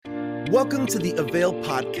Welcome to the Avail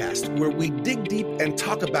Podcast, where we dig deep and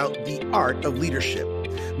talk about the art of leadership.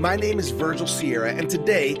 My name is Virgil Sierra, and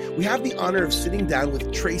today we have the honor of sitting down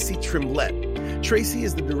with Tracy Tremblett. Tracy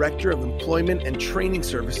is the Director of Employment and Training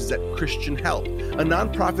Services at Christian Help, a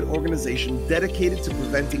nonprofit organization dedicated to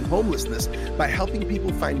preventing homelessness by helping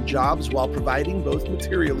people find jobs while providing both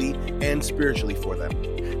materially and spiritually for them.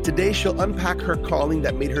 Today, she'll unpack her calling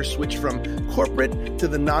that made her switch from corporate to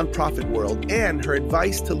the nonprofit world and her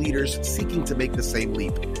advice to leaders seeking to make the same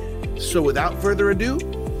leap. So without further ado,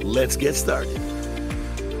 let's get started.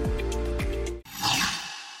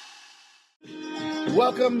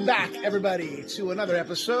 Welcome back, everybody, to another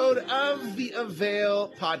episode of the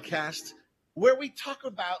Avail Podcast, where we talk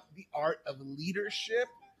about the art of leadership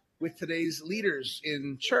with today's leaders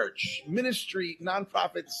in church, ministry,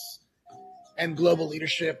 nonprofits, and global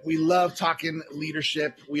leadership. We love talking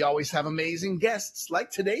leadership. We always have amazing guests.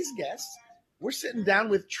 Like today's guest, we're sitting down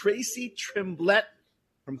with Tracy Tremblett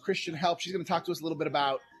from Christian Help. She's going to talk to us a little bit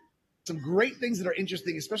about some great things that are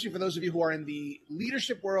interesting, especially for those of you who are in the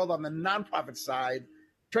leadership world on the nonprofit side.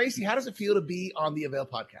 Tracy, how does it feel to be on the Avail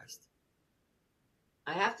Podcast?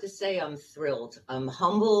 I have to say I'm thrilled. I'm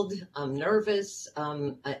humbled. I'm nervous,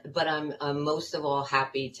 but I'm most of all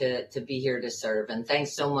happy to be here to serve. And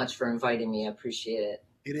thanks so much for inviting me. I appreciate it.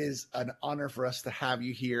 It is an honor for us to have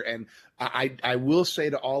you here. And I will say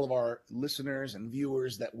to all of our listeners and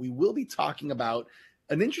viewers that we will be talking about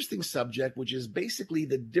an interesting subject, which is basically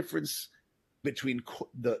the difference between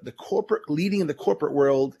the corporate, leading in the corporate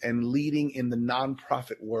world and leading in the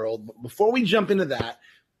nonprofit world. But before we jump into that,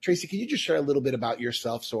 Tracy, can you just share a little bit about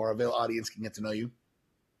yourself so our Avail audience can get to know you?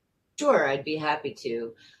 Sure, I'd be happy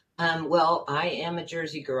to. Well, I am a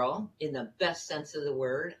Jersey girl in the best sense of the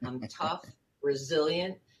word. I'm tough,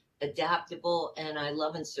 resilient, adaptable, and I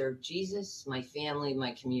love and serve Jesus, my family,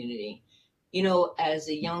 my community. You know, as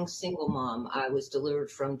a young single mom, I was delivered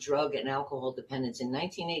from drug and alcohol dependence in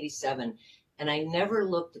 1987, and I never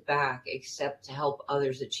looked back except to help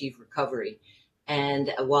others achieve recovery.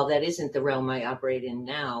 And while that isn't the realm I operate in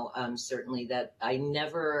now, certainly that I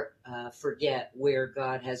never forget where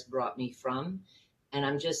God has brought me from. And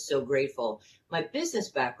I'm just so grateful. My business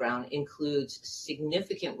background includes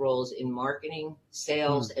significant roles in marketing,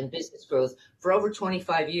 sales, and business growth for over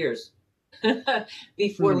 25 years.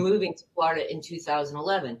 Before moving to Florida in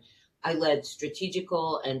 2011, I led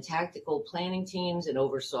strategical and tactical planning teams and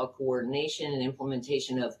oversaw coordination and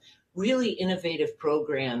implementation of really innovative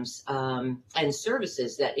programs and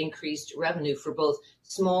services that increased revenue for both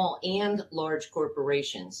small and large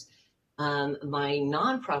corporations. My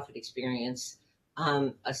nonprofit experience,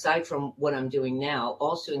 aside from what I'm doing now,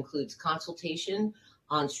 also includes consultation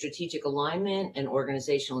on strategic alignment and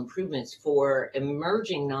organizational improvements for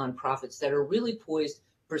emerging nonprofits that are really poised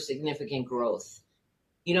for significant growth.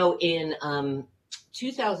 You know, in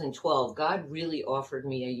 2012, God really offered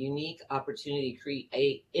me a unique opportunity to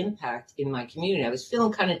create impact in my community. I was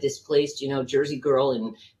feeling kind of displaced, you know, Jersey girl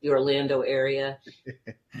in the Orlando area, you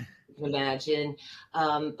can imagine.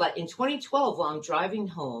 But in 2012, while I'm driving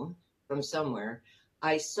home from somewhere,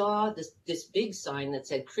 I saw this big sign that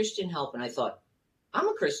said Christian Help. And I thought, I'm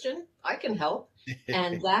a Christian, I can help.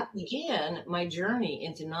 And that began my journey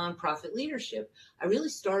into nonprofit leadership. I really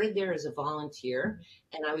started there as a volunteer,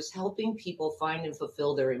 and I was helping people find and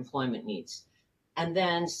fulfill their employment needs. And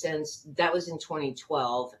then since that was in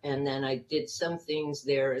 2012, and then I did some things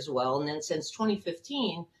there as well. And then since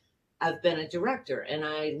 2015, I've been a director, and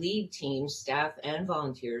I lead teams, staff, and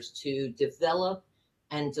volunteers to develop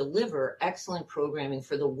and deliver excellent programming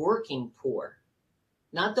for the working poor.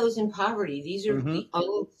 Not those in poverty. These are the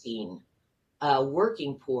unseen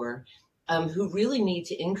working poor who really need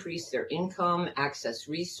to increase their income, access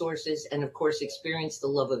resources, and of course, experience the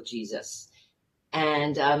love of Jesus.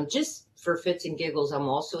 And just for fits and giggles, I'm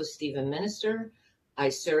also a Stephen minister. I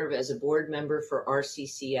serve as a board member for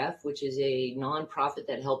RCCF, which is a nonprofit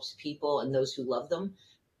that helps people and those who love them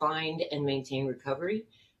find and maintain recovery.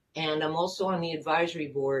 And I'm also on the advisory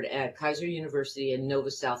board at Kaiser University and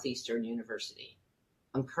Nova Southeastern University.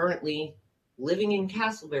 I'm currently living in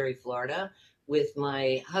Castleberry, Florida, with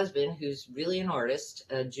my husband, who's really an artist,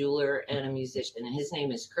 a jeweler, and a musician. And his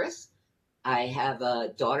name is Chris. I have a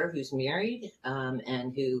daughter who's married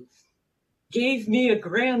and who gave me a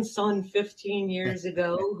grandson 15 years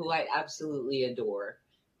ago, who I absolutely adore.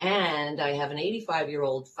 And I have an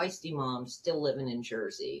 85-year-old feisty mom still living in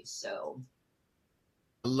Jersey. So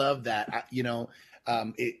I love that.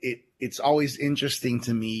 It's always interesting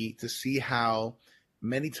to me to see how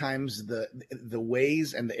many times the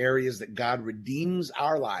ways and the areas that God redeems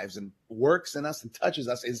our lives and works in us and touches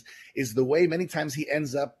us is the way many times he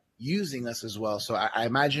ends up using us as well. So I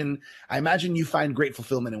imagine you find great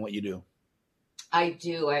fulfillment in what you do. I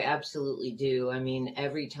do. I absolutely do. I mean,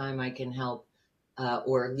 every time I can help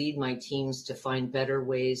or lead my teams to find better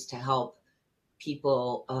ways to help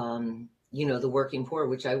people, the working poor,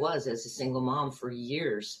 which I was as a single mom for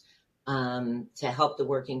years, to help the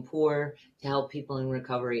working poor, to help people in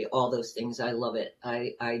recovery, all those things. I love it.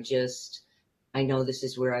 I know this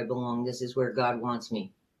is where I belong. This is where God wants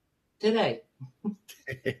me today.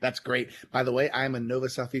 That's great. By the way, I'm a Nova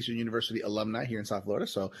Southeastern University alumni here in South Florida,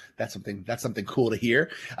 so that's something cool to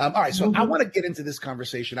hear. All right, so I want to get into this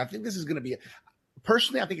conversation. I think this is going to be,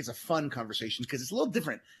 personally, I think it's a fun conversation because it's a little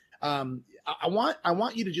different. I want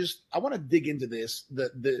to dig into this,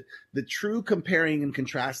 the true comparing and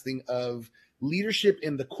contrasting of leadership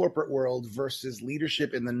in the corporate world versus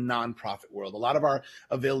leadership in the nonprofit world. A lot of our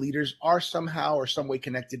Avail leaders are somehow or some way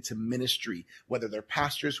connected to ministry, whether they're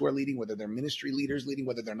pastors who are leading, whether they're ministry leaders leading,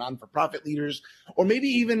 whether they're non-for-profit leaders, or maybe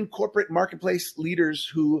even corporate marketplace leaders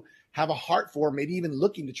who have a heart for, maybe even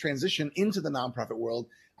looking to transition into the nonprofit world.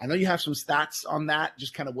 I know you have some stats on that,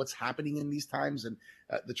 just kind of what's happening in these times and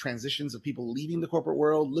the transitions of people leaving the corporate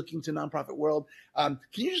world, looking to nonprofit world. Can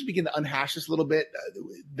you just begin to unhash this a little bit?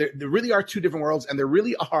 There really are two different worlds, and there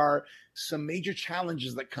really are some major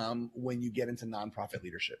challenges that come when you get into nonprofit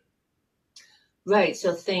leadership. Right.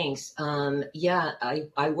 So thanks.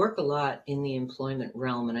 I work a lot in the employment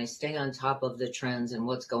realm, and I stay on top of the trends and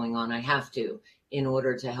what's going on. I have to in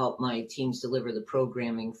order to help my teams deliver the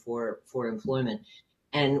programming for employment.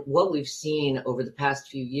 And what we've seen over the past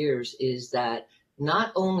few years is that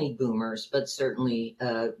not only boomers, but certainly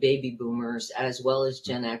baby boomers, as well as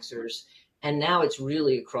Gen Xers, and now it's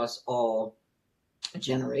really across all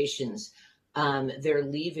generations, they're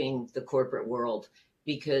leaving the corporate world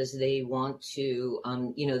because they want to,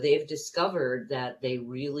 they've discovered that they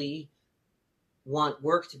really want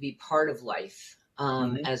work to be part of life.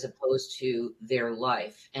 As opposed to their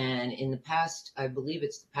life. And in the past, I believe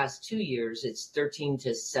it's the past 2 years, it's 13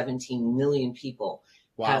 to 17 million people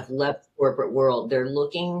have left the corporate world. They're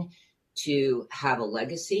looking to have a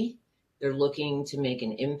legacy. They're looking to make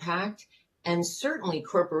an impact. And certainly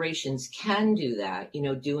corporations can do that,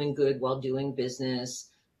 doing good while doing business,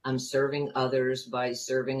 serving others by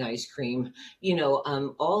serving ice cream,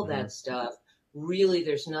 all that stuff. Really,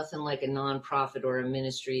 there's nothing like a nonprofit or a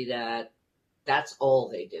ministry that's all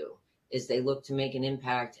they do, is they look to make an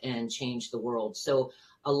impact and change the world. So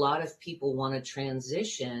a lot of people want to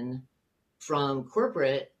transition from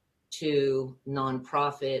corporate to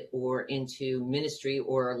nonprofit or into ministry,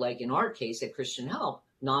 or like in our case at Christian Help,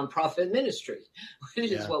 nonprofit ministry,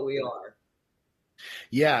 which is what we are.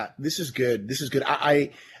 Yeah, this is good. This is good.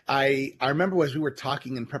 I remember as we were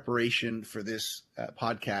talking in preparation for this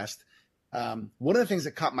podcast, one of the things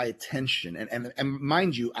that caught my attention, and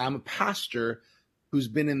mind you, I'm a pastor who's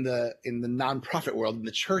been in the nonprofit world, in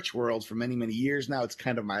the church world for many, many years now. It's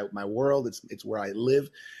kind of my world. It's where I live.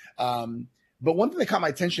 But one thing that caught my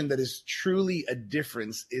attention that is truly a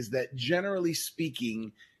difference is that, generally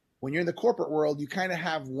speaking, when you're in the corporate world, you kind of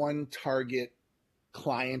have one target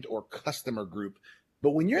client or customer group.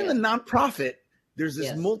 But when you're in the nonprofit, there's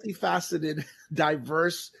this multifaceted,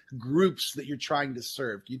 diverse groups that you're trying to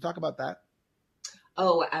serve. Can you talk about that?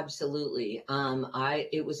 Oh, absolutely.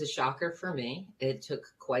 It was a shocker for me. It took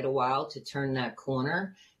quite a while to turn that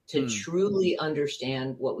corner, to truly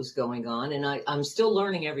understand what was going on. And I'm still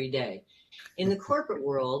learning every day. In the corporate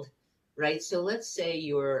world, right? So let's say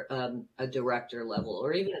you're a director level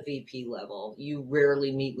or even a VP level. You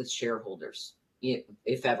rarely meet with shareholders,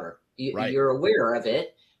 if ever. You're aware of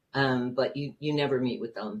it, but you never meet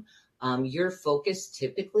with them. Your focus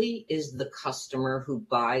typically is the customer who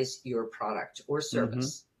buys your product or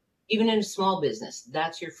service. Even in a small business,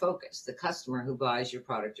 that's your focus, the customer who buys your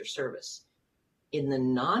product or service. In the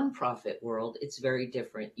nonprofit world, it's very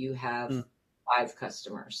different. You have 5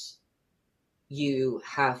 customers. You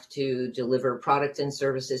have to deliver product and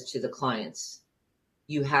services to the clients.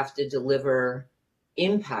 You have to deliver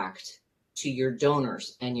impact to your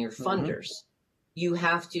donors and your funders. You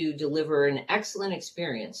have to deliver an excellent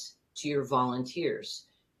experience to your volunteers.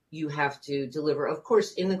 You have to deliver, of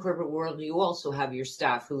course, in the corporate world, you also have your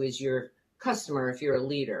staff, who is your customer if you're a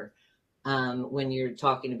leader, when you're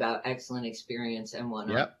talking about excellent experience and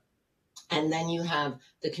whatnot. And then you have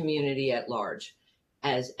the community at large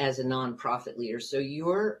as a nonprofit leader. So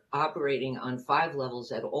you're operating on 5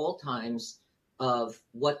 levels at all times of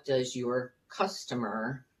what does your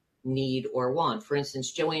customer need or want. For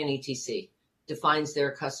instance, Joanne ETC defines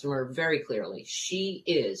their customer very clearly. She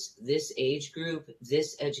is this age group,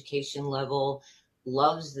 this education level,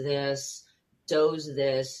 loves this, does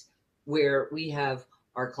this, where we have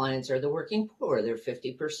Our clients are the working poor. They're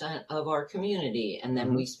 50% of our community. And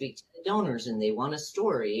then we speak to the donors and they want a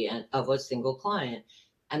story of a single client.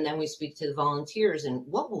 And then we speak to the volunteers and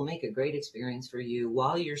what will make a great experience for you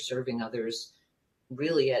while you're serving others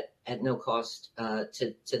really at no cost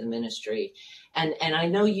to the ministry. And I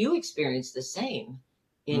know you experience the same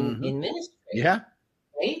in ministry. Yeah.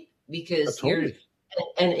 Right? Because totally.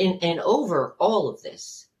 and over all of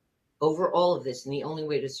this, and the only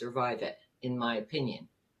way to survive it, in my opinion,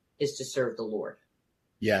 is to serve the Lord.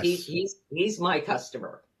 Yes. He's my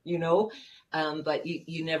customer, but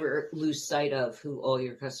you never lose sight of who all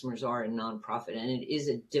your customers are in nonprofit. And it is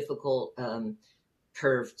a difficult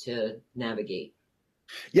curve to navigate.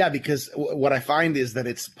 Yeah, because what I find is that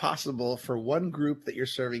it's possible for one group that you're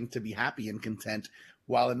serving to be happy and content,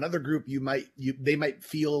 while another group they might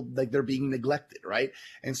feel like they're being neglected, right?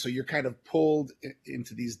 And so you're kind of pulled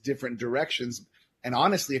into these different directions. And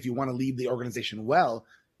honestly, if you want to lead the organization well,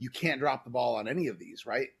 you can't drop the ball on any of these,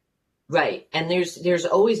 right? Right. And there's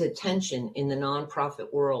always a tension in the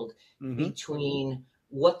nonprofit world between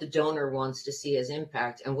what the donor wants to see as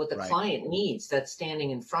impact and what the client needs that's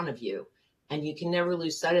standing in front of you. And you can never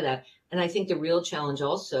lose sight of that. And I think the real challenge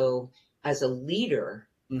also as a leader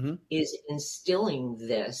is instilling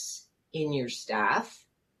this in your staff,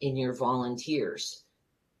 in your volunteers.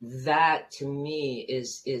 That to me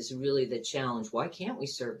is really the challenge. Why can't we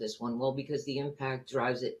serve this one? Well, because the impact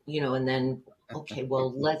drives it, and then, okay,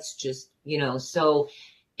 well, let's just, so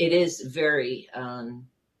it is very,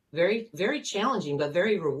 very, very challenging, but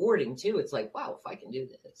very rewarding too. It's like, wow, if I can do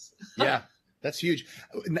this. Yeah. That's huge.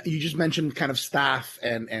 You just mentioned kind of staff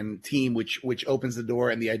and team, which opens the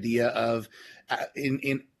door, and the idea of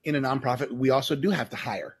in a nonprofit, we also do have to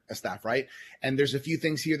hire a staff, right? And there's a few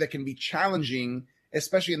things here that can be challenging,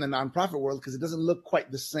 especially in the nonprofit world, because it doesn't look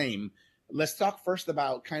quite the same. Let's talk first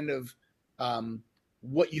about kind of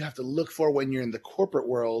what you have to look for when you're in the corporate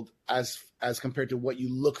world as compared to what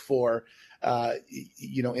you look for,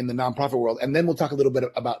 in the nonprofit world. And then we'll talk a little bit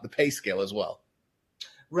about the pay scale as well.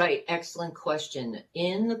 Right. Excellent question.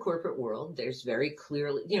 In the corporate world, there's very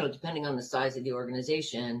clearly, depending on the size of the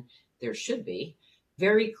organization, there should be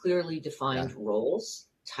very clearly defined roles,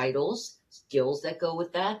 titles, skills that go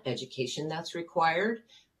with that, education that's required.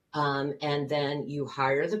 And then you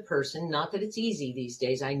hire the person, not that it's easy these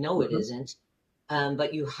days. I know it isn't,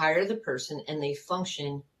 but you hire the person and they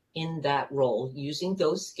function in that role using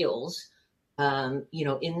those skills,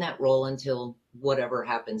 in that role until whatever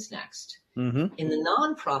happens next. In the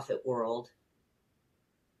nonprofit world,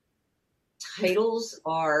 titles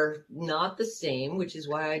are not the same, which is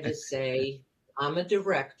why I just say I'm a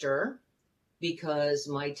director, because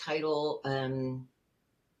my title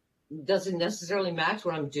doesn't necessarily match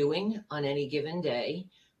what I'm doing on any given day.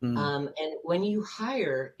 And when you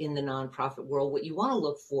hire in the nonprofit world, what you want to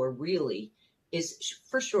look for really is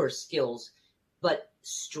for sure skills, but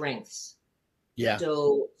strengths. Yeah.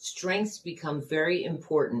 So strengths become very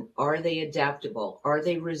important. Are they adaptable? Are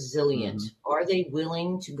they resilient? Are they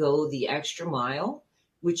willing to go the extra mile,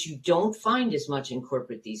 which you don't find as much in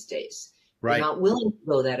corporate these days? Right. They're not willing to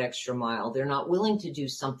go that extra mile. They're not willing to do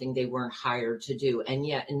something they weren't hired to do. And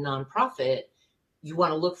yet in nonprofit, you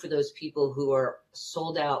want to look for those people who are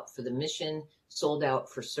sold out for the mission, sold out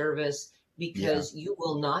for service, because you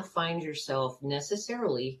will not find yourself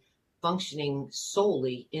necessarily functioning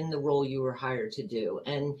solely in the role you were hired to do.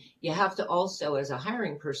 And you have to also, as a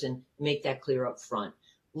hiring person, make that clear up front.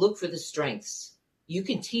 Look for the strengths. You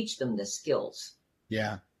can teach them the skills.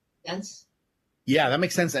 Yeah. Sense? Yeah, that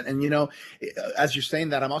makes sense. And as you're saying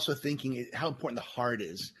that, I'm also thinking how important the heart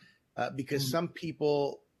is, because some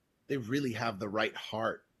people, they really have the right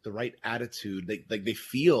heart, the right attitude. They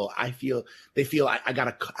feel I got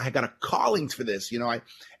a calling for this,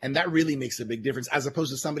 and that really makes a big difference, as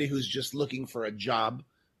opposed to somebody who's just looking for a job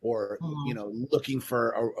or, looking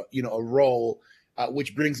for a role,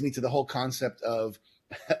 which brings me to the whole concept of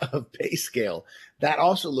pay scale. That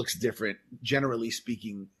also looks different, generally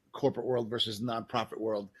speaking, corporate world versus nonprofit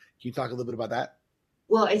world. Can you talk a little bit about that?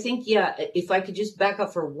 Well, I think, if I could just back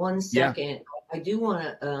up for 1 second, I do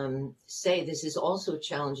want to say this is also a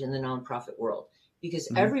challenge in the nonprofit world,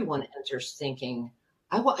 because everyone enters thinking,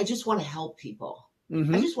 I just want to help people.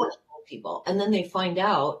 I just want to help people. And then they find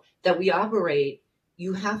out that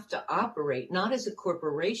you have to operate not as a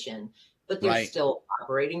corporation, but there's still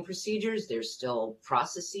operating procedures. There's still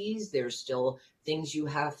processes. There's still things you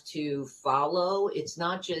have to follow. It's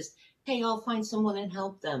not just, hey, I'll find someone and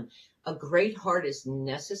help them. A great heart is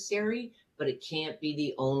necessary, but it can't be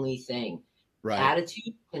the only thing. Right.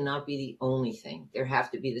 Attitude cannot be the only thing. There have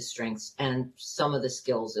to be the strengths and some of the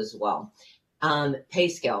skills as well. Pay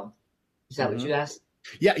scale. Is that what you asked?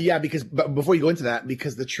 Yeah, because but before you go into that,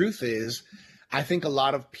 because the truth is, I think a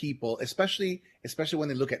lot of people, especially when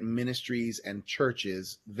they look at ministries and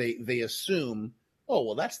churches, they assume, oh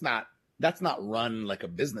well, that's not run like a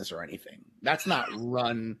business or anything. That's not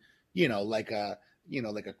run, like a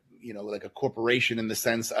like a corporation in the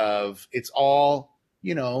sense of it's all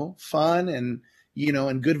fun and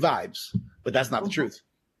good vibes, but that's not the Mhm. truth.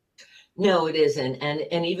 No, it isn't.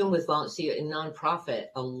 And even with volunteer in nonprofit,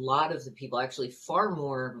 a lot of the people, actually far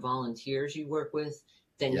more volunteers you work with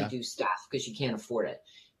than you Yeah, do staff, because you can't afford it.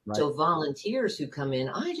 right, So volunteers who come in,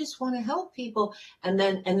 I just want to help people. And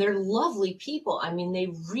they're lovely people. I mean, they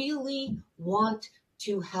really want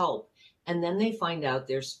to help. And then they find out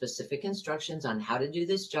there's specific instructions on how to do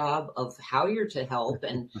this job, of how you're to help.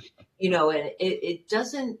 And it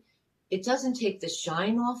doesn't take the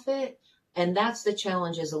shine off it. And that's the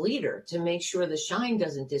challenge as a leader, to make sure the shine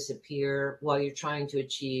doesn't disappear while you're trying to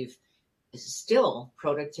achieve still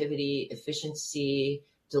productivity, efficiency,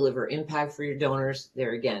 deliver impact for your donors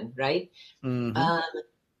there again, right? hmm, um,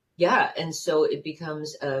 yeah, and so it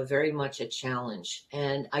becomes very much a challenge.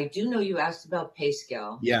 And I do know you asked about pay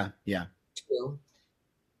scale yeah, yeah, too.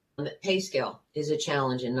 Pay scale is a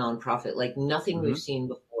challenge in nonprofit like nothing we've hmm, seen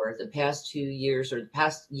before. The past 2 years, or the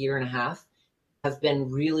past year and a half, have been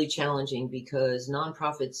really challenging, because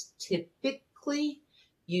nonprofits typically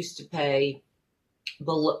used to pay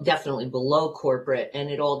definitely below corporate, and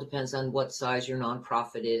it all depends on what size your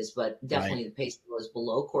nonprofit is, but right, definitely the pay scale is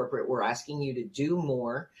below corporate. We're asking you to do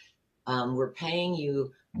more. We're paying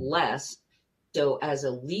you less. So as a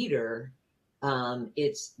leader,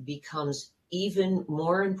 it becomes even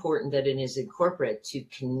more important than it is in corporate to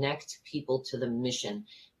connect people to the mission.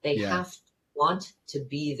 They yeah, have to want to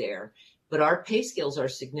be there. But our pay scales are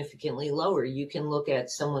significantly lower. You can look at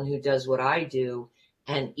someone who does what I do,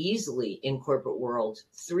 and easily in corporate world,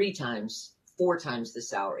 3 times, 4 times the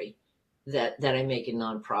salary that I make in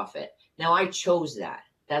nonprofit. Now I chose that.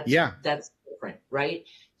 That's yeah, that's different, right?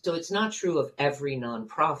 So it's not true of every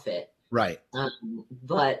nonprofit, right.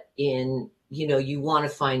 but you want to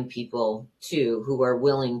find people too who are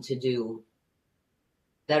willing to do,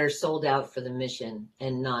 that are sold out for the mission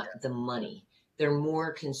and not the money. They're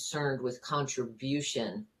more concerned with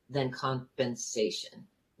contribution than compensation.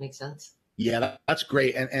 Make sense? Yeah, that's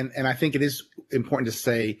great. And I think it is important to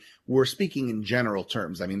say we're speaking in general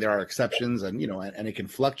terms. I mean, there are exceptions and it can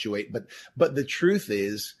fluctuate, but the truth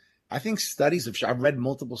is, I think studies have I've read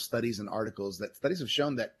multiple studies and articles that studies have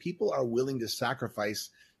shown that people are willing to sacrifice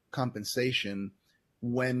compensation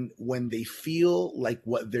when they feel like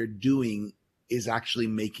what they're doing is actually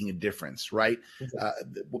making a difference, right? Uh,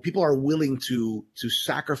 People are willing to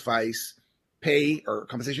sacrifice pay or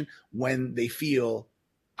compensation when they feel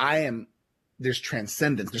I am there's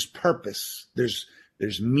transcendence, there's purpose, there's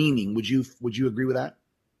meaning. Would you agree with that?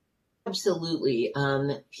 Absolutely.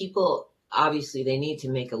 People obviously they need to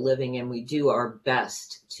make a living, and we do our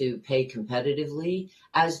best to pay competitively,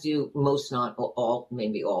 as do most, not all,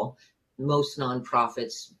 maybe all, most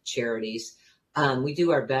nonprofits, charities. We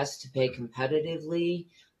do our best to pay competitively,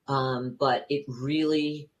 but it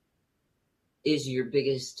really is your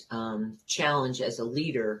biggest challenge as a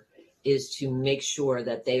leader, is to make sure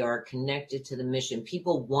that they are connected to the mission.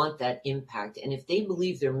 People want that impact. And if they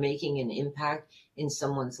believe they're making an impact in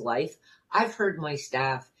someone's life, I've heard my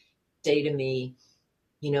staff say to me,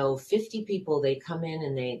 50 people, they come in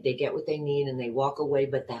and they get what they need and they walk away,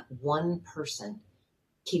 but that one person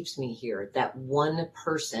keeps me here. That one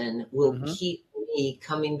person will Mm-hmm. keep me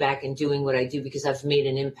coming back and doing what I do, because I've made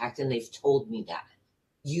an impact and they've told me that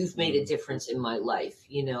you've made a Mm-hmm. difference in my life.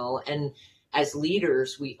 And as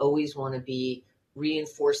leaders, we always want to be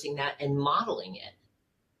reinforcing that and modeling it.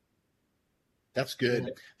 That's you good.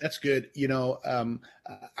 know That's good.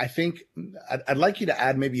 I think I'd like you to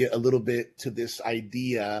add maybe a little bit to this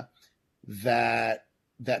idea that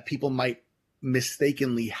people might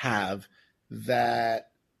mistakenly have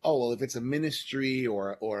that, oh well, if it's a ministry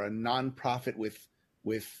or a nonprofit with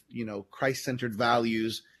Christ centered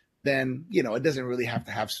values, then it doesn't really have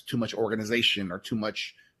to have too much organization or too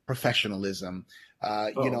much professionalism.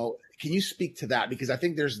 oh, Can you speak to that? Because I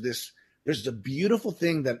think there's a beautiful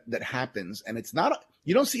thing that happens, and it's not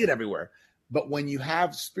you don't see it everywhere, but when you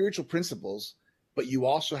have spiritual principles, but you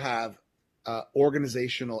also have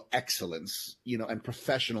organizational excellence, and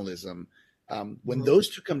professionalism. When mhm. those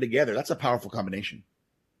two come together, that's a powerful combination.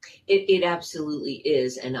 It absolutely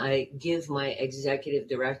is. And I give my executive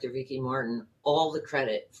director, Vicky Martin, all the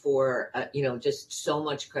credit for, just so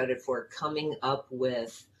much credit for coming up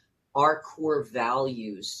with our core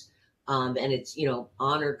values. And it's,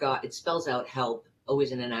 honor God. It spells out HELP,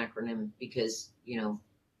 always in an acronym, because,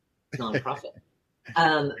 nonprofit.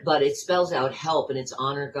 But it spells out help, and it's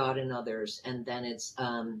honor God and others. And then it's,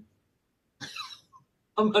 I'm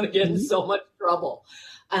going to get in so much trouble.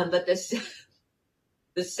 But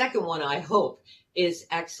the second one, I hope, is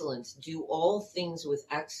excellence. Do all things with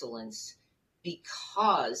excellence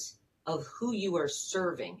because of who you are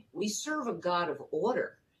serving. We serve a God of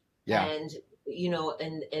order. Yeah. And,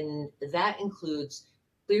 and that includes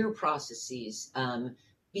clear processes,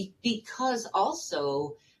 because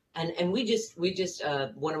also, and we just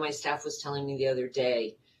one of my staff was telling me the other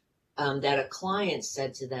day, that a client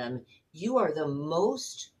said to them, you are the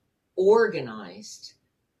most organized,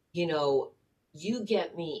 you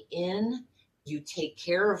get me in, you take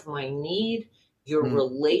care of my need, you're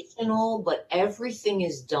relational, but everything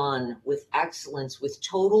is done with excellence, with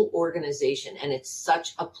total organization. And it's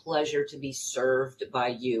such a pleasure to be served by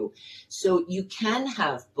you. So you can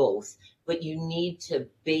have both, but you need to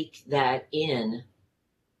bake that in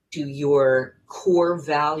to your core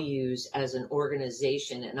values as an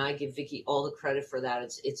organization. And I give Vicki all the credit for that.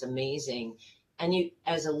 It's amazing. And you,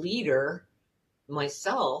 as a leader,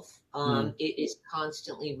 myself, it is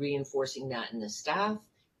constantly reinforcing that in the staff,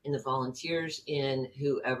 in the volunteers, in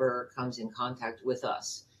whoever comes in contact with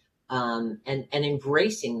us, and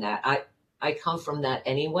embracing that. I come from that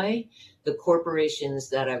anyway. The corporations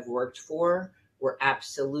that I've worked for were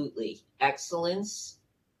absolutely excellence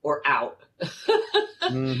or out.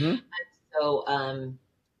 So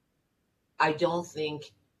I don't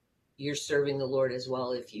think you're serving the Lord as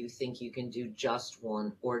well if you think you can do just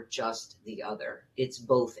one or just the other. It's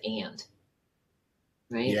both and,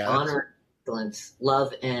 right? Yeah, honor, excellence,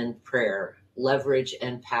 love and prayer, leverage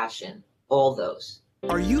and passion, all those.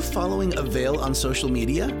 Are you following Avail on social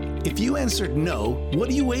media? If you answered no, what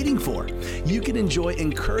are you waiting for? You can enjoy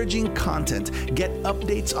encouraging content, get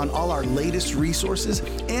updates on all our latest resources,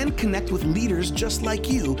 and connect with leaders just like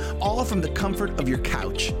you, all from the comfort of your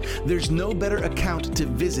couch. There's no better account to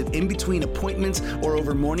visit in between appointments or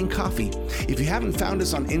over morning coffee. If you haven't found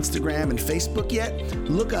us on Instagram and Facebook yet,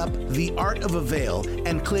 look up The Art of Avail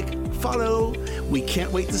and click follow. We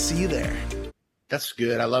can't wait to see you there. That's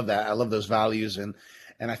good. I love that. I love those values. And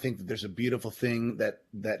I think that there's a beautiful thing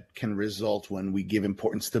that can result when we give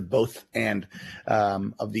importance to both and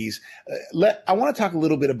of these. I want to talk a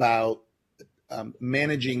little bit about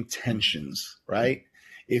managing tensions, right?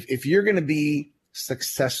 If you're going to be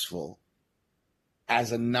successful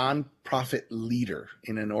as a nonprofit leader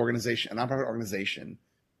in an organization, a nonprofit organization,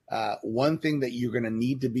 one thing that you're going to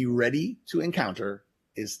need to be ready to encounter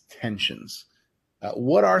is tensions.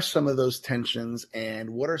 What are some of those tensions,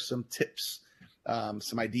 and what are some tips,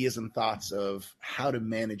 some ideas and thoughts of how to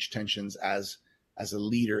manage tensions as a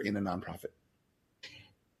leader in a nonprofit?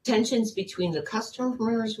 Tensions between the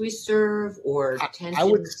customers we serve, or tensions?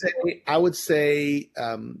 I would say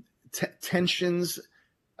tensions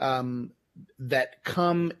that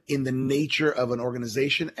come in the nature of an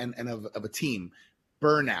organization and of a team.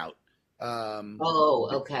 Burnout.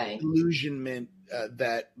 Okay. Delusionment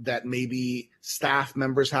that maybe staff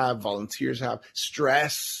members have, volunteers have,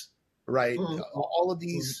 stress, right? All of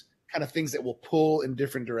these kind of things that will pull in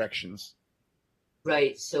different directions.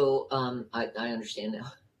 Right. So I understand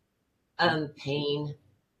now. Pain,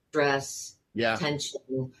 stress,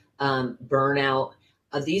 tension, burnout.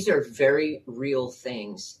 These are very real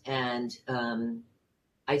things. And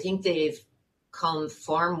I think they've come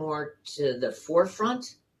far more to the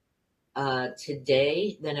forefront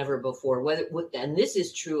today than ever before. And this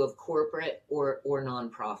is true of corporate or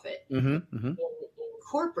nonprofit. In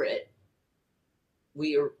corporate,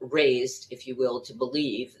 we are raised, if you will, to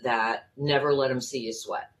believe that never let them see you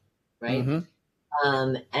sweat, right?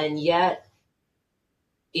 And yet,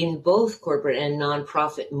 in both corporate and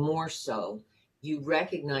nonprofit, more so, you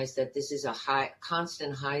recognize that this is a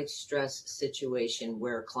constant high stress situation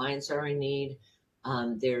where clients are in need.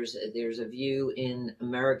 There's a view in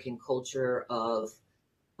American culture of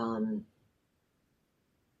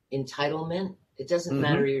entitlement. It doesn't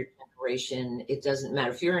matter your generation. It doesn't matter.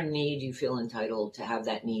 If you're in need, you feel entitled to have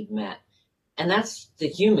that need met. And that's the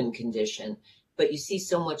human condition. But you see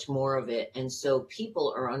so much more of it. And so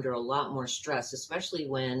people are under a lot more stress, especially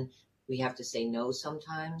when we have to say no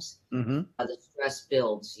sometimes. The stress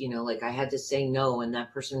builds, like I had to say no, and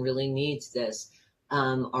that person really needs this.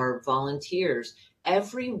 Our volunteers,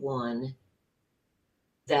 everyone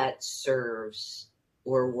that serves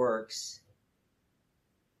or works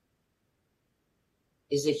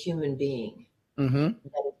is a human being that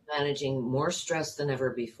is managing more stress than ever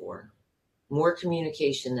before, more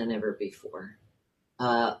communication than ever before,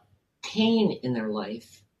 pain in their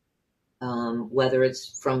life, whether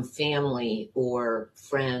it's from family or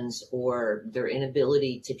friends or their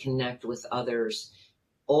inability to connect with others,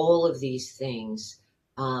 all of these things.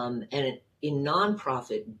 And in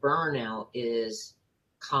nonprofit, burnout is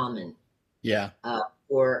common. Yeah.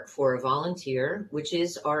 For a volunteer, which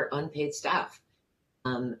is our unpaid staff.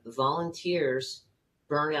 Volunteers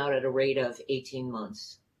burn out at a rate of 18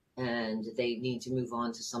 months and they need to move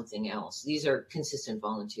on to something else. These are consistent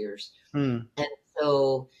volunteers. Mm. And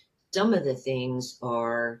so some of the things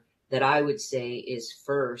are that I would say is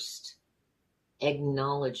first,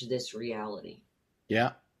 acknowledge this reality.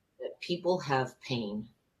 Yeah. That people have pain.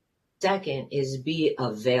 Second is be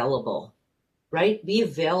available, right? Be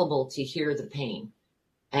available to hear the pain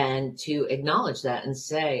and to acknowledge that and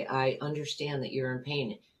say, I understand that you're in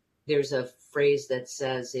pain. There's a phrase that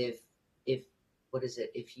says, what is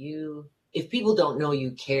it? If people don't know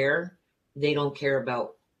you care, they don't care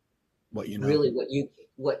about what you know, really what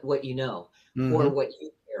you know, mm-hmm. or what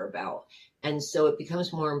you care about. And so it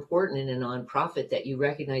becomes more important in a nonprofit that you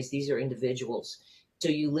recognize these are individuals. So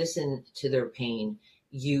you listen to their pain.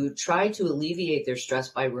 You try to alleviate their stress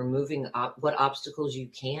by removing what obstacles you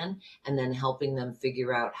can, and then helping them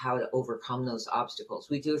figure out how to overcome those obstacles.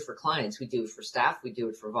 We do it for clients. We do it for staff. We do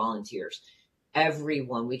it for volunteers.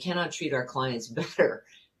 Everyone. We cannot treat our clients better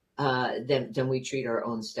than we treat our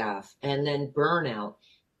own staff. And then burnout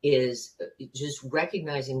is just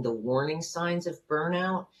recognizing the warning signs of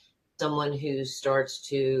burnout. Someone who starts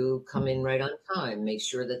to come in right on time, make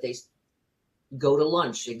sure that they go to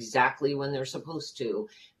lunch exactly when they're supposed to,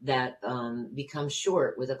 that becomes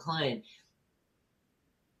short with a client.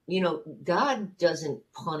 God doesn't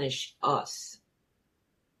punish us.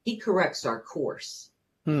 He corrects our course,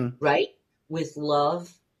 right? With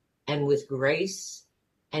love and with grace.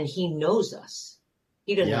 And he knows us.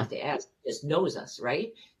 He doesn't have to ask, he just knows us,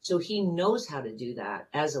 right? So he knows how to do that.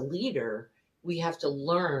 As a leader, we have to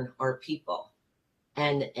learn our people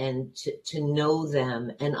and to know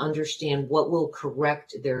them and understand what will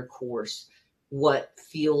correct their course, what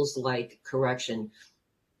feels like correction.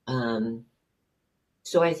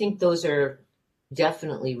 So I think those are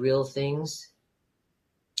definitely real things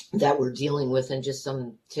that we're dealing with, and just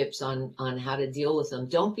some tips on how to deal with them.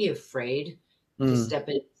 Don't be afraid to step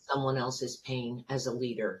into someone else's pain as a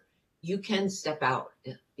leader. You can step out,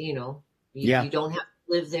 you don't have to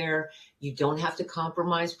live there. You don't have to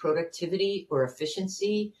compromise productivity or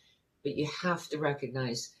efficiency, but you have to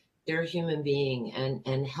recognize they're a human being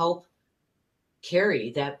and help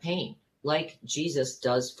carry that pain like Jesus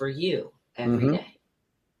does for you every day.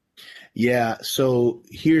 Yeah. So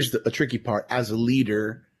here's a tricky part. As a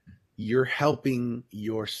leader, you're helping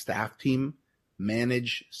your staff team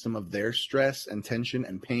manage some of their stress and tension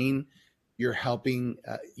and pain. You're helping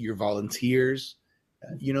your volunteers,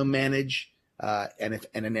 manage, and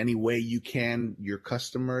in any way you can, your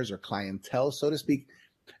customers or clientele, so to speak.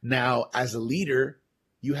 Now, as a leader,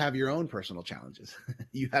 you have your own personal challenges.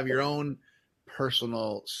 You have your own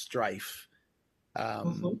personal strife.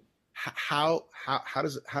 How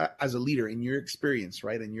as a leader, in your experience,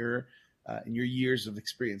 right, in your years of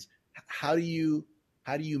experience, how do you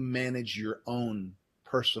manage your own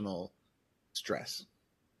personal stress?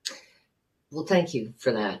 Well, thank you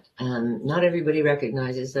for that. Not everybody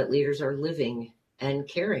recognizes that leaders are living and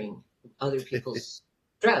carrying other people's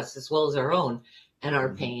stress as well as our own and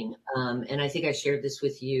our pain. And I think I shared this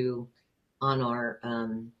with you on our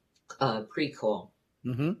pre-call.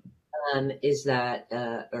 Is that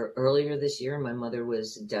earlier this year, my mother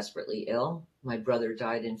was desperately ill. My brother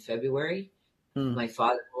died in February. My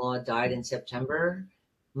father-in-law died in September.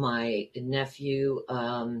 My nephew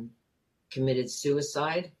committed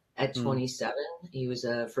suicide at 27. He was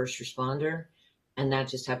a first responder, and that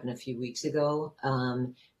just happened a few weeks ago.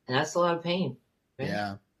 And that's a lot of pain. Right?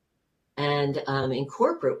 Yeah. And in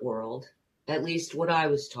corporate world, at least what I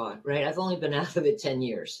was taught, right? I've only been out of it 10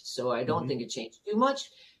 years, so I don't think it changed too much.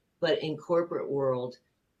 But in corporate world,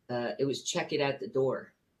 it was check it at the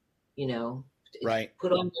door, right?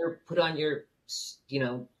 Put on your,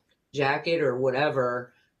 jacket or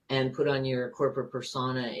whatever, and put on your corporate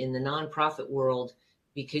persona. In the nonprofit world,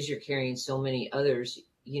 because you're carrying so many others,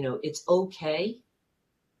 it's okay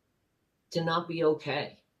to not be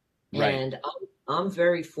okay. Right. And I'm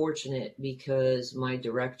very fortunate because my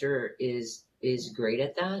director is great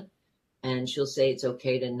at that. And she'll say it's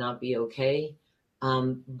okay to not be okay.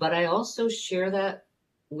 But I also share that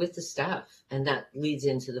with the staff, and that leads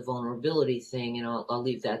into the vulnerability thing. And I'll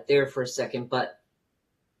leave that there for a second, but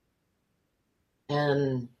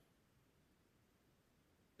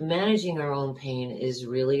managing our own pain is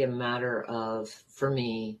really a matter of, for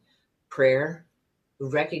me, prayer,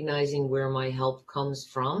 recognizing where my help comes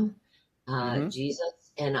from, Jesus.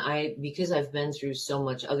 And because I've been through so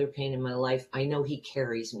much other pain in my life, I know he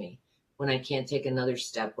carries me when I can't take another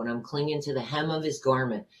step, when I'm clinging to the hem of his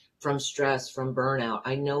garment from stress, from burnout.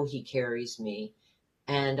 I know he carries me.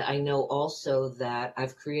 And I know also that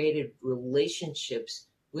I've created relationships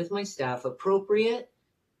with my staff, appropriate,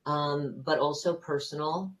 but also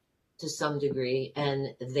personal to some degree,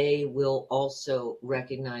 and they will also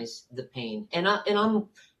recognize the pain. And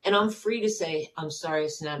I'm free to say, I'm sorry I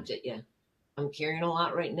snapped at you. I'm carrying a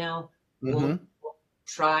lot right now. We'll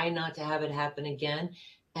try not to have it happen again.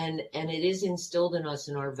 And it is instilled in us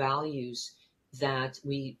in our values that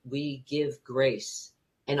we give grace.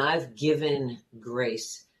 And I've given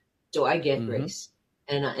grace. So I get grace.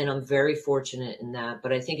 And I'm very fortunate in that.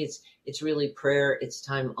 But I think it's really prayer. It's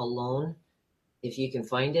time alone, if you can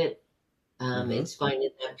find it. It's finding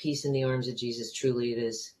that peace in the arms of Jesus. Truly it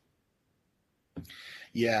is.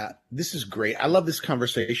 Yeah, this is great. I love this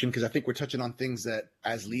conversation because I think we're touching on things that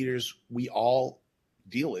as leaders we all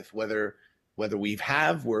deal with, whether we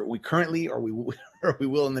currently or we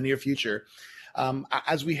will in the near future.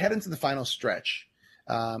 As we head into the final stretch,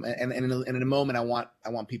 and in a moment, I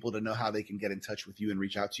want people to know how they can get in touch with you and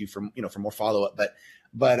reach out to you for more follow up.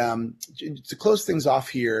 But to close things off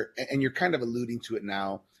here, and you're kind of alluding to it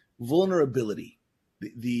now, vulnerability,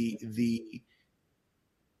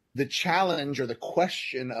 the challenge or the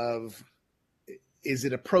question of, is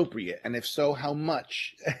it appropriate? And if so, how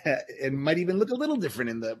much? It might even look a little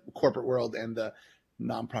different in the corporate world and the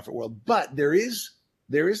nonprofit world, but there is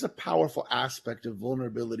a powerful aspect of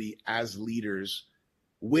vulnerability as leaders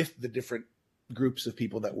with the different groups of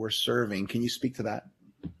people that we're serving. Can you speak to that?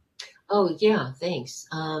 Oh yeah, thanks.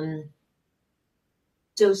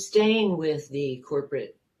 So staying with the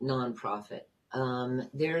corporate nonprofit,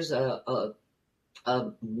 there's a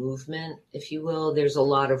movement, if you will. There's a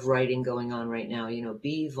lot of writing going on right now.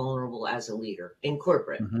 Be vulnerable as a leader in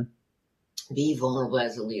corporate. Be vulnerable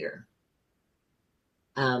as a leader.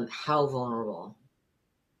 How vulnerable?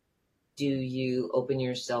 Do you open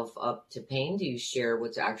yourself up to pain? Do you share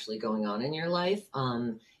what's actually going on in your life?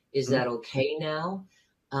 Is that okay now?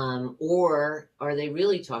 Or are they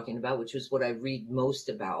really talking about, which is what I read most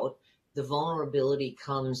about, the vulnerability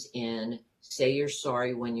comes in, say you're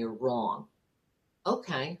sorry when you're wrong.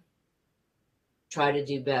 Okay. Try to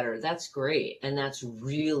do better. That's great. And that's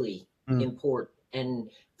really important.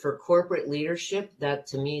 And for corporate leadership, that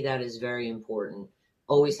to me, that is very important.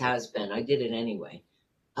 Always has been. I did it anyway.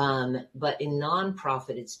 But in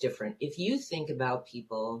nonprofit, it's different. If you think about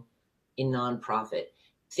people in nonprofit,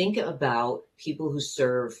 think about people who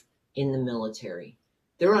serve in the military.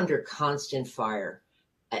 They're under constant fire.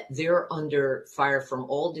 They're under fire from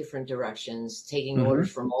all different directions, taking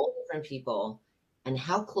orders from all different people. And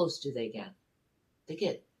how close do they get? They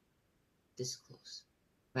get this close,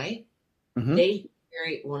 right? They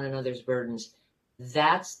carry one another's burdens.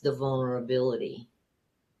 That's the vulnerability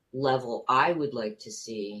level I would like to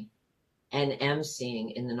see and am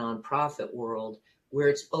seeing in the nonprofit world, where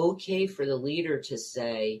it's okay for the leader to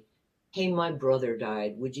say, hey, my brother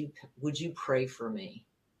died. Would you pray for me?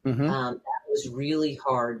 That was really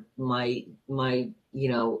hard.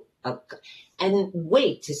 And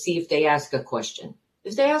wait to see if they ask a question.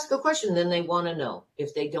 If they ask a question, then they want to know.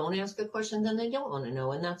 If they don't ask a question, then they don't want to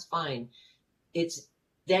know. And that's fine.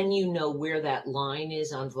 Then you know where that line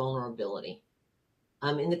is on vulnerability.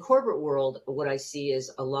 In the corporate world, what I see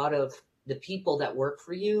is a lot of the people that work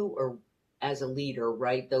for you or as a leader,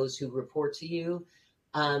 right? Those who report to you,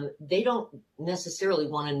 they don't necessarily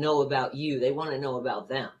want to know about you. They want to know about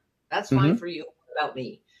them. That's fine for you. What about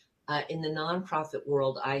me? In the nonprofit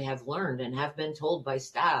world, I have learned and have been told by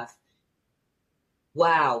staff,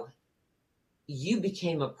 wow, you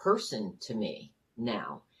became a person to me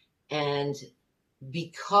now. And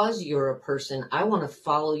because you're a person, I want to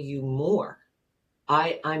follow you more.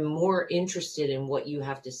 I'm more interested in what you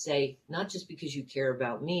have to say, not just because you care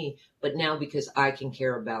about me, but now because I can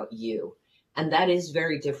care about you. And that is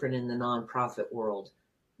very different in the nonprofit world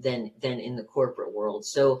than in the corporate world.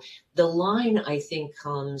 So the line, I think,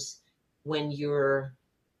 comes when you're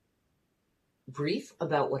brief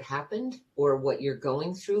about what happened or what you're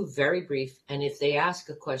going through, very brief. And if they ask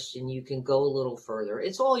a question, you can go a little further.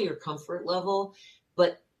 It's all your comfort level,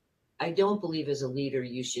 but I don't believe as a leader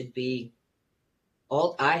you should be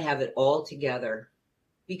I have it all together,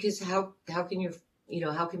 because how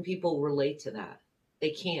can people relate to that?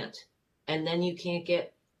 They can't. And then you can't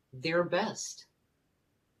get their best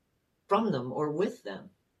from them or with them.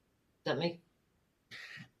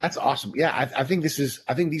 That's awesome. Yeah, I think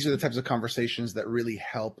these are the types of conversations that really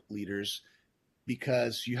help leaders,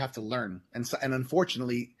 because you have to learn. And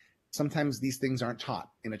unfortunately, sometimes these things aren't taught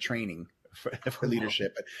in a training for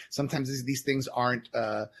leadership. But sometimes these things aren't,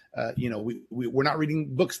 we're not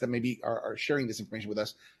reading books that maybe are sharing this information with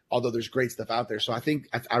us, although there's great stuff out there. So I think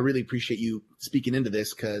I really appreciate you speaking into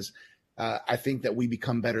this, because I think that we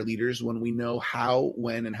become better leaders when we know how,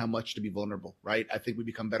 when, and how much to be vulnerable, right? I think we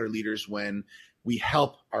become better leaders when we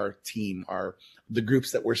help our team, the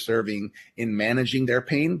groups that we're serving, in managing their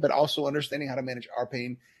pain, but also understanding how to manage our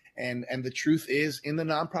pain. And the truth is, in the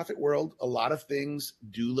nonprofit world, a lot of things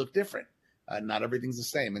do look different. Not everything's the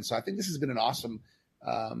same. And so I think this has been an awesome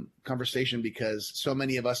conversation, because so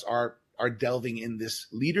many of us are delving in this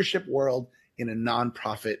leadership world in a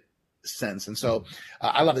nonprofit sense. And so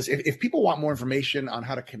I love this. If people want more information on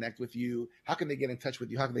how to connect with you, how can they get in touch with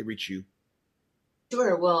you? How can they reach you?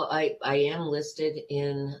 Sure. Well, I am listed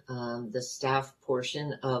in the staff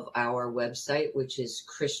portion of our website, which is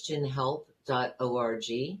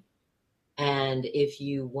christianhelp.org. And if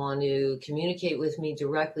you want to communicate with me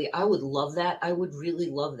directly, I would love that. I would really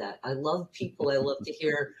love that. I love people. I love to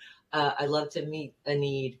hear. I love to meet a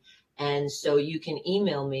need. And so you can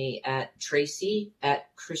email me at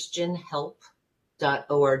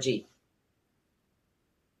tracy@christianhelp.org.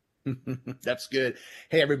 That's good.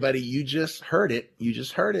 Hey, everybody, you just heard it.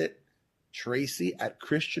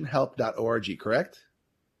 Tracy@christianhelp.org, correct?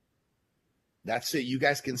 That's it. You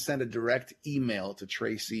guys can send a direct email to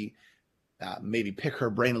Tracy. Maybe pick her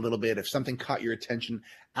brain a little bit. If something caught your attention,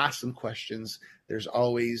 ask some questions. There's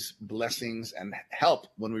always blessings and help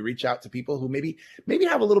when we reach out to people who maybe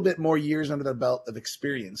have a little bit more years under their belt of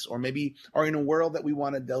experience, or maybe are in a world that we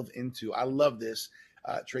want to delve into. I love this,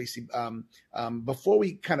 Tracy. Before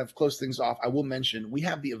we kind of close things off, I will mention we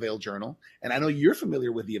have the Avail Journal, and I know you're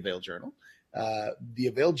familiar with the Avail Journal. The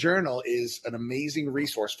Avail Journal is an amazing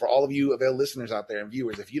resource for all of you Avail listeners out there and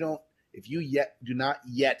viewers. If you do not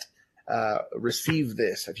yet receive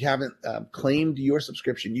this, if you haven't claimed your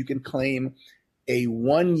subscription, you can claim a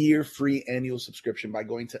 1-year free annual subscription by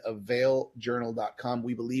going to availjournal.com.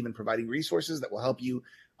 We believe in providing resources that will help you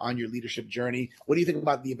on your leadership journey. What do you think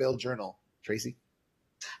about the Avail Journal, Tracy?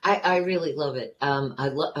 I really love it.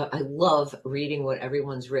 I love reading what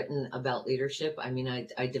everyone's written about leadership. I mean,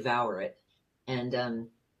 I devour it. And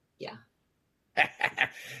yeah.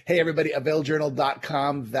 Hey, everybody,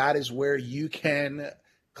 availjournal.com. That is where you can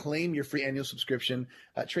claim your free annual subscription.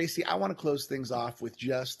 Tracy, I want to close things off with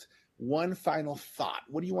just one final thought.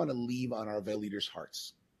 What do you want to leave on our Avail leaders'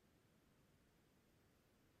 hearts?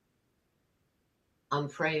 I'm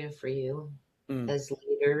praying for you as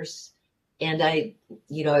leaders. And I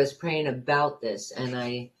was praying about this, and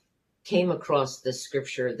I came across the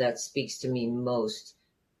scripture that speaks to me most.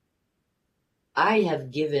 I have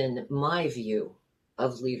given my view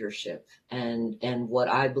of leadership and what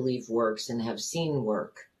I believe works and have seen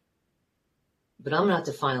work, but I'm not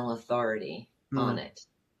the final authority on it.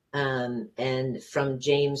 And from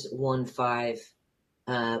James 1:5,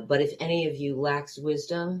 but if any of you lacks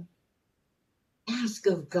wisdom, ask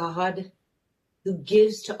of God, who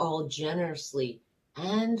gives to all generously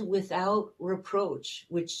and without reproach,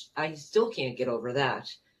 which I still can't get over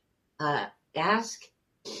that. Ask,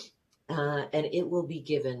 and it will be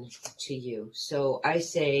given to you. So I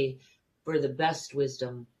say, for the best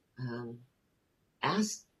wisdom,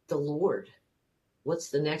 ask the Lord, what's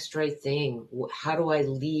the next right thing? How do I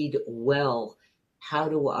lead well? How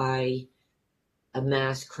do I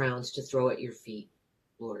amass crowns to throw at your feet,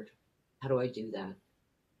 Lord? How do I do that?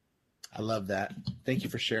 I love that. Thank you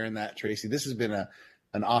for sharing that, Tracy. This has been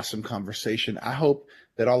an awesome conversation. I hope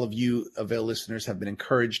that all of you Avail listeners have been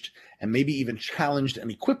encouraged and maybe even challenged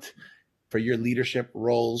and equipped for your leadership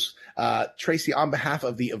roles. Tracy, on behalf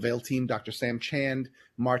of the Avail team, Dr. Sam Chand,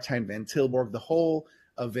 Martijn van Tilborg, the whole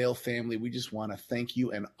Avail family, we just want to thank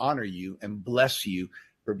you and honor you and bless you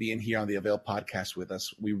for being here on the Avail podcast with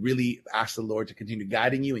us. We really ask the Lord to continue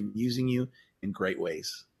guiding you and using you in great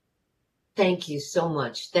ways. Thank you so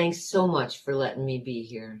much. Thanks so much for letting me be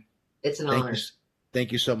here. It's an honor.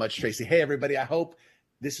 Thank you so much, Tracy. Hey, everybody. I hope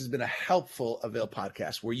this has been a helpful Avail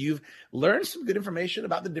podcast where you've learned some good information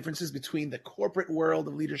about the differences between the corporate world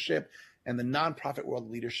of leadership and the nonprofit world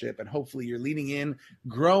of leadership. And hopefully you're leaning in,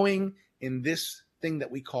 growing in this thing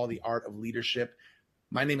that we call the art of leadership.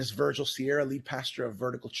 My name is Virgil Sierra, lead pastor of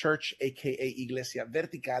Vertical Church, aka Iglesia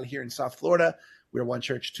Vertical, here in South Florida. We're one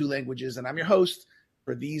church, 2 languages, and I'm your host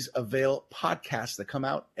for these Avail podcasts that come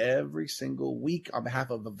out every single week on behalf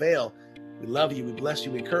of Avail. We love you, we bless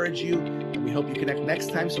you, we encourage you, and we hope you connect next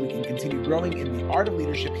time so we can continue growing in the art of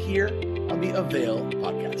leadership here on the Avail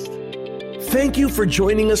podcast. Thank you for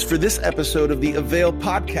joining us for this episode of the Avail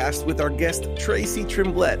podcast with our guest, Tracy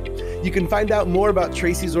Trimblett. You can find out more about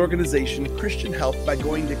Tracy's organization, Christian Help, by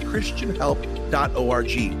going to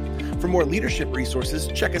christianhelp.org. For more leadership resources,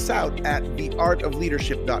 check us out at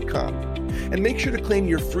theartofleadership.com. And make sure to claim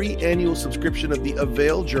your free annual subscription of the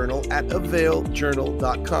Avail Journal at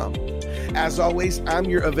availjournal.com. As always, I'm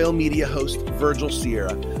your Avail Media host, Virgil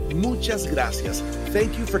Sierra. Muchas gracias.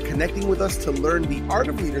 Thank you for connecting with us to learn the art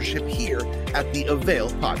of leadership here at the Avail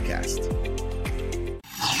Podcast.